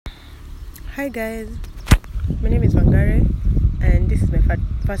Hi guys, my name is Wangare and this is my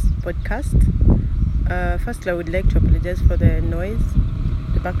first podcast. First, I would like to apologize for the noise,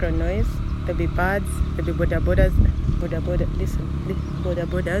 the background noise. There'll be birds, there'll be boda bodas,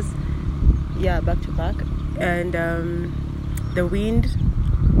 back to back, and the wind.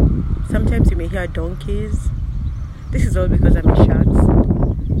 Sometimes you may hear donkeys. This is all because I'm in Shags,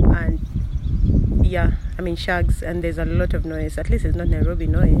 and I'm in Shags, and there's a lot of noise. At least it's not Nairobi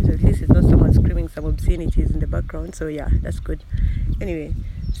noise. At least it's not someone screaming some obscenities in the background. So yeah, that's good. Anyway,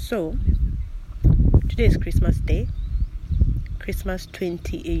 so today is Christmas Day, Christmas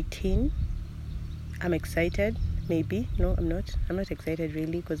 2018. I'm excited. Maybe. No, I'm not. I'm not excited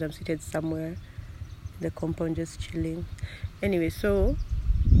really because I'm seated somewhere in the compound just chilling. Anyway, so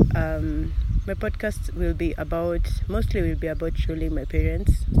my podcast will be about trolling my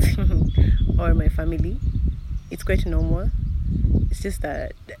parents or my family. It's quite normal. It's just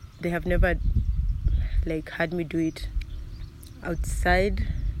that they have never had me do it outside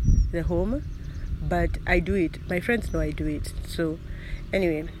the home, but I do it. My friends know I do it. So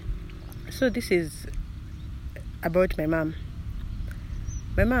anyway, so this is about my mom.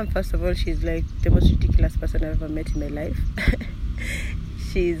 My mom, first of all, she's like the most ridiculous person I've ever met in my life.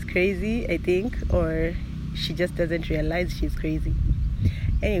 She's crazy, I think, or she just doesn't realize she's crazy.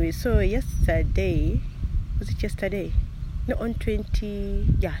 Anyway, so yesterday, was it yesterday? No, on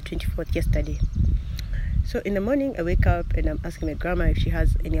 24th, yesterday. So in the morning, I wake up and I'm asking my grandma if she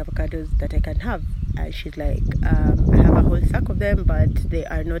has any avocados that I can have. And she's like, I have a whole sack of them, but they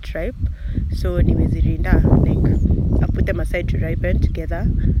are not ripe. So I put them aside to ripen together.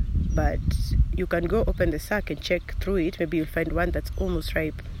 But you can go open the sack and check through it. Maybe you'll find one that's almost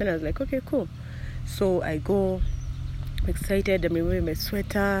ripe. Then I was like, okay, cool. So I go, I'm excited. I'm removing my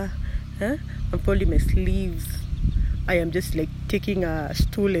sweater. I'm folding my sleeves. I am just taking a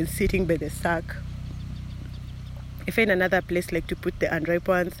stool and sitting by the sack. I find another place to put the unripe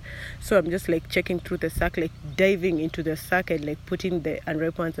ones. So I'm just checking through the sack, diving into the sack and putting the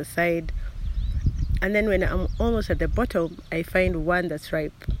unripe ones aside. And then when I'm almost at the bottom, I find one that's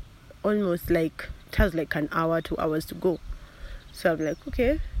ripe. Almost it has an hour, 2 hours to go. So I'm like,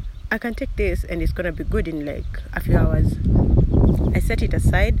 okay, I can take this and it's gonna be good in a few hours. I set it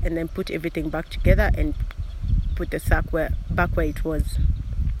aside and then put everything back together and put the sack back where it was.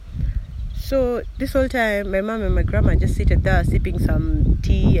 So this whole time, my mom and my grandma just seated there sipping some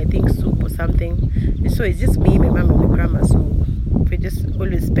tea, I think soup or something. So it's just me, my mom and my grandma. So we're just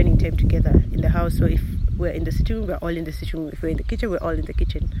always spending time together in the house. So if we're in the sitting room, we're all in the sitting room. If we're in the kitchen, we're all in the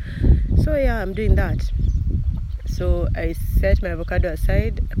kitchen. So yeah, I'm doing that. So I set my avocado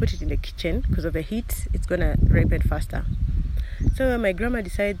aside. I put it in the kitchen because of the heat. It's gonna ripen faster. So my grandma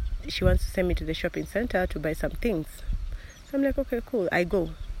decides she wants to send me to the shopping center to buy some things. So I'm like, okay, cool. I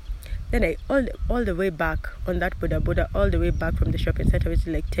go. Then I all the way back on that boda all the way back from the shopping center, which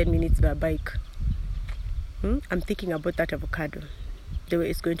is 10 minutes by bike. I'm thinking about that avocado. The way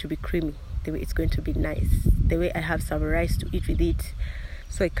it's going to be creamy. The way it's going to be nice. The way I have some rice to eat with it.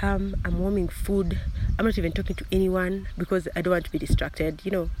 So I come, I'm warming food. I'm not even talking to anyone because I don't want to be distracted.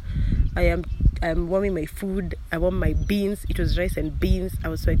 I'm warming my food. I warm my beans. It was rice and beans. I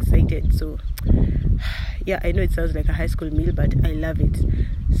was so excited. So yeah, I know it sounds like a high school meal, but I love it.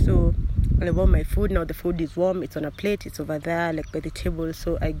 So I warm my food. Now the food is warm. It's on a plate. It's over there, by the table.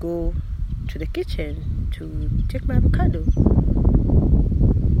 So I go to the kitchen to take my avocado.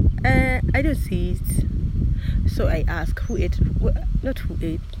 I don't see it. So I ask, who ate? Not who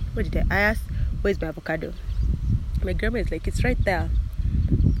ate. What did I ask? Where's my avocado? My grandma is like, it's right there.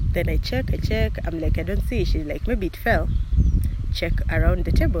 Then I check. I'm like, I don't see it. She's like, maybe it fell. Check around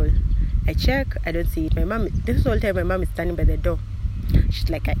the table. I check. I don't see it. This whole time, my mom is standing by the door. She's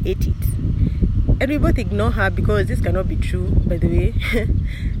like, I ate it. And we both ignore her because this cannot be true, by the way.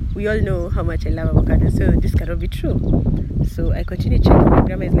 We all know how much I love avocado, so this cannot be true. So I continue checking. My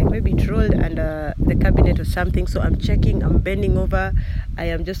grandma is like, maybe it rolled under the cabinet or something. So I'm checking, I'm bending over. I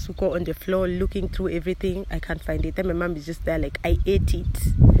am just on the floor looking through everything. I can't find it. Then my mom is just there I ate it.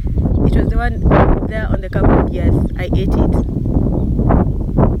 It was the one there on the cupboard. Yes, I ate it.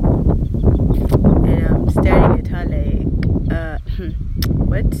 And I'm staring at her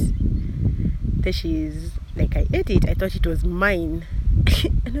what? Then she's like, I ate it. I thought it was mine.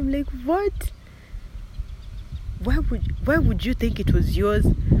 And I'm like, what? Why would you think it was yours?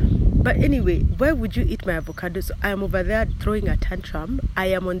 But anyway, why would you eat my avocado? So I am over there throwing a tantrum. I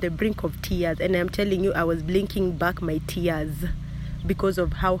am on the brink of tears, and I'm telling you, I was blinking back my tears because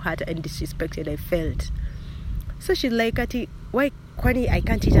of how hurt and disrespected I felt. So she's like, Ati, why kwani I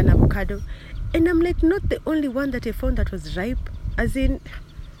can't eat an avocado? And I'm like, not the only one that I found that was ripe. As in,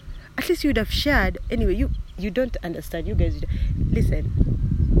 At least you would have shared. Anyway, you don't understand. You guys, listen,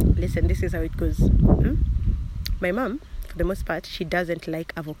 this is how it goes. My mom, for the most part, she doesn't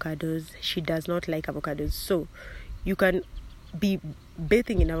like avocados. She does not like avocados. So you can be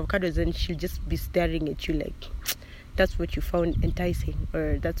bathing in avocados and she'll just be staring at you like that's what you found enticing,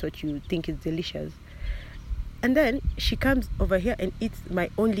 or that's what you think is delicious. And then she comes over here and eats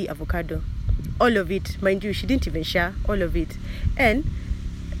my only avocado, all of it, mind you. She didn't even share all of it. And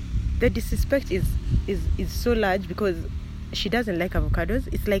the disrespect is so large because she doesn't like avocados.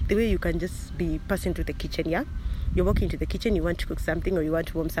 It's like the way you can just be passing through the kitchen. Yeah, you walk into the kitchen, you want to cook something or you want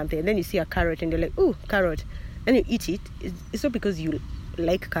to warm something, and then you see a carrot and you're like, ooh, carrot, and you eat it. It's not because you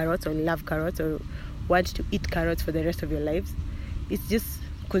like carrots or love carrots or want to eat carrots for the rest of your lives. It's just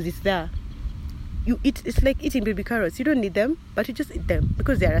because it's there. You eat. It's like eating baby carrots. You don't need them, but you just eat them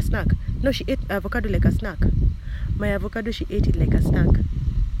because they are a snack. No, she ate avocado like a snack. My avocado, she ate it like a snack.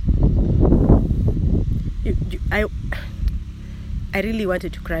 I really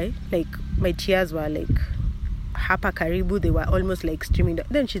wanted to cry. Like, my tears were like hapa karibu. They were almost like streaming down.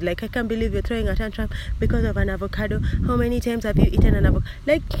 Then she's like, I can't believe you're throwing a tantrum because of an avocado. How many times have you eaten an avocado?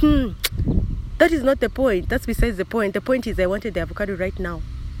 Like, that is not the point. That's besides the point. The point is I wanted the avocado right now.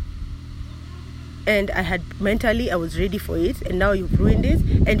 And I was ready for it, and now you've ruined it,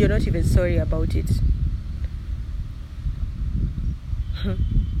 and you're not even sorry about it.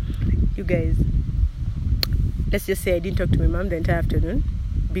 You guys, let's just say I didn't talk to my mom the entire afternoon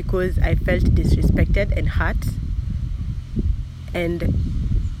because I felt disrespected and hurt. And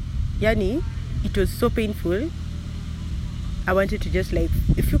Yani, it was so painful. I wanted to just like,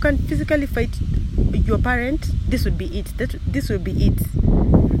 if you can physically fight your parent, this would be it. This would be it.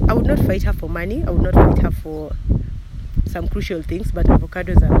 I would not fight her for money. I would not fight her for some crucial things, but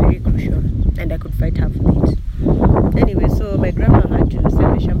avocados are very crucial, and I could fight her for it. Anyway, so my grandma had to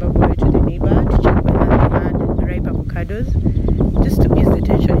send the shamba boy to the neighbor to check whether they had ripe avocados, just to ease the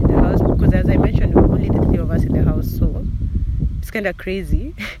tension in the house, because as I mentioned, we were only the three of us in the house, so it's kind of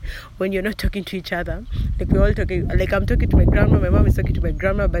crazy when you're not talking to each other. Like, we're all talking, like I'm talking to my grandma, my mom is talking to my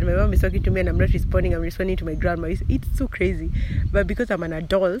grandma, but my mom is talking to me and I'm not responding, I'm responding to my grandma. It's so crazy. But because I'm an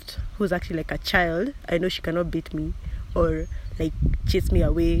adult who's actually like a child, I know she cannot beat me or like chase me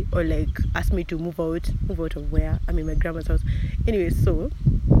away or like ask me to move out of where? I'm in my grandma's house. Anyway, so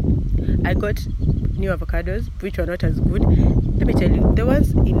I got new avocados, which were not as good. Let me tell you, the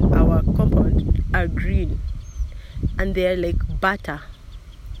ones in our compound are green and they're like butter.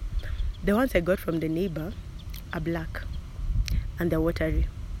 The ones I got from the neighbor are black and they're watery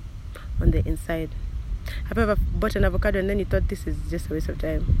on the inside. Have you ever bought an avocado and then you thought this is just a waste of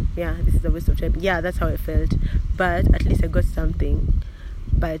time? Yeah, this is a waste of time. Yeah, that's how I felt. But at least I got something.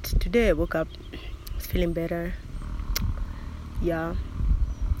 But today I woke up feeling better. Yeah,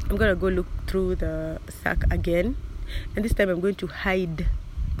 I'm gonna go look through the sack again, and this time I'm going to hide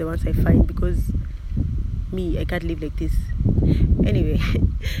the ones I find because I can't live like this. Anyway,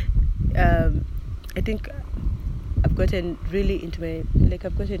 I think I've gotten really into my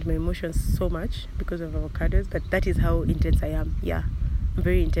emotions so much because of avocados, but that is how intense I am. Yeah, I'm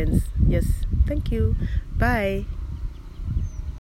very intense. Yes, thank you. Bye.